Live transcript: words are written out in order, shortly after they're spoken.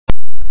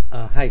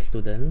Hi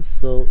students,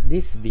 so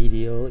this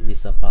video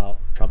is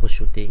about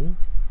troubleshooting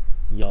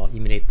your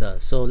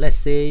emulator. So let's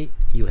say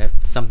you have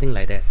something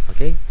like that,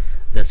 okay?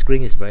 The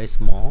screen is very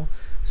small,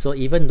 so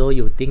even though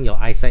you think your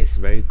eyesight is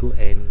very good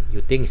and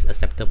you think it's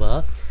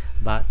acceptable,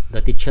 but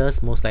the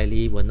teachers most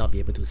likely will not be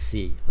able to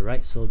see,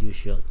 alright? So you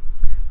should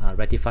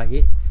rectify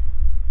it,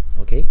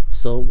 okay?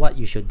 So what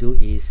you should do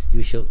is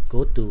you should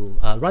go to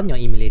run your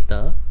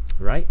emulator,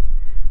 right?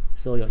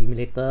 So your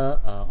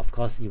emulator, of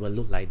course, it will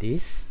look like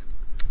this,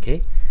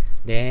 okay?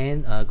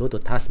 Then go to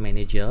task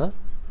manager.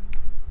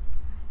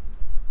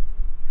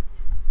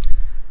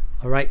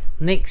 Alright,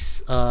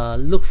 next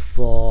look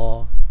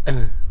for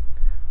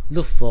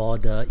look for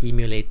the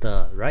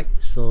emulator, right?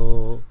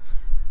 So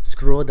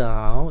scroll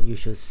down, you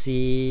should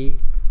see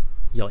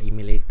your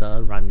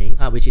emulator running,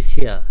 which is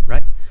here,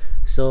 right?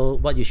 So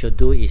what you should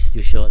do is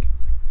you should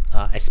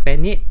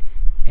expand it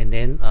and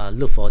then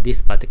look for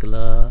this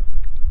particular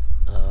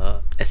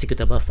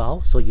executable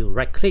file. So you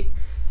right click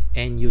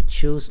and you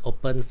choose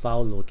open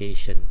file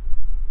location.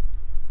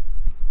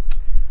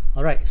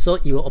 Alright, so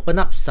it will open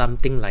up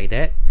something like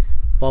that.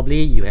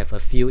 Probably you have a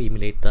few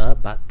emulator,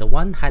 but the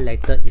one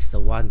highlighted is the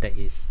one that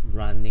is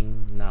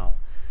running now.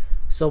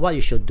 So what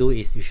you should do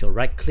is you should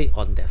right click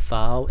on that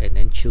file and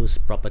then choose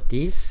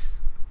properties,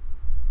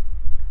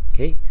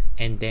 okay,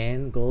 and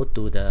then go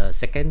to the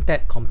second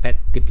tab,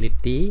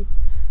 compatibility,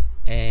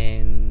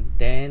 and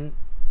then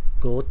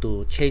go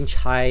to change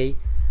high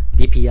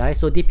DPI.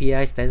 So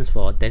DPI stands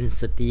for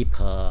density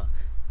per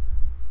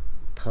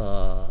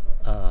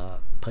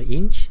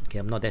inch. Okay,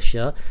 I'm not that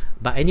sure,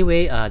 but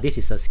anyway, this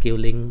is a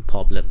scaling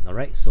problem. All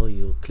right, so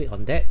you click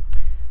on that,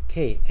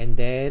 okay, and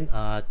then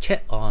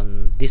check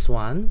on this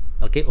one,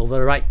 okay,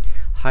 override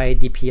high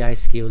DPI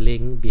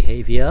scaling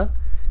behavior,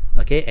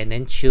 okay, and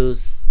then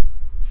choose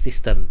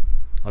system.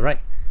 All right,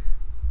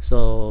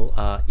 so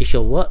it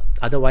should work,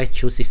 otherwise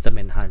choose system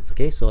enhance.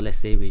 Okay, so let's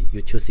say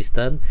you choose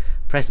system,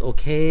 press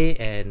OK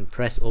and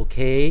press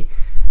OK,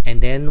 and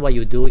then what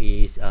you do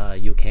is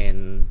you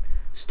can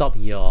stop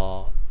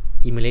your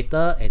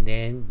emulator, and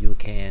then you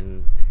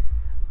can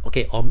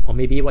or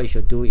maybe what you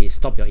should do is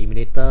stop your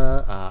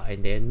emulator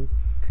and then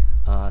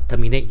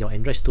terminate your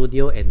Android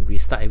Studio and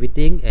restart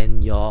everything,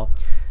 and your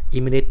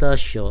emulator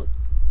should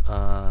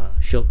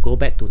go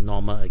back to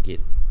normal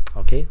again.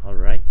 Okay, all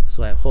right,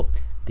 so I hope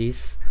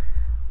this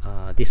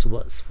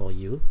works for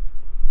you.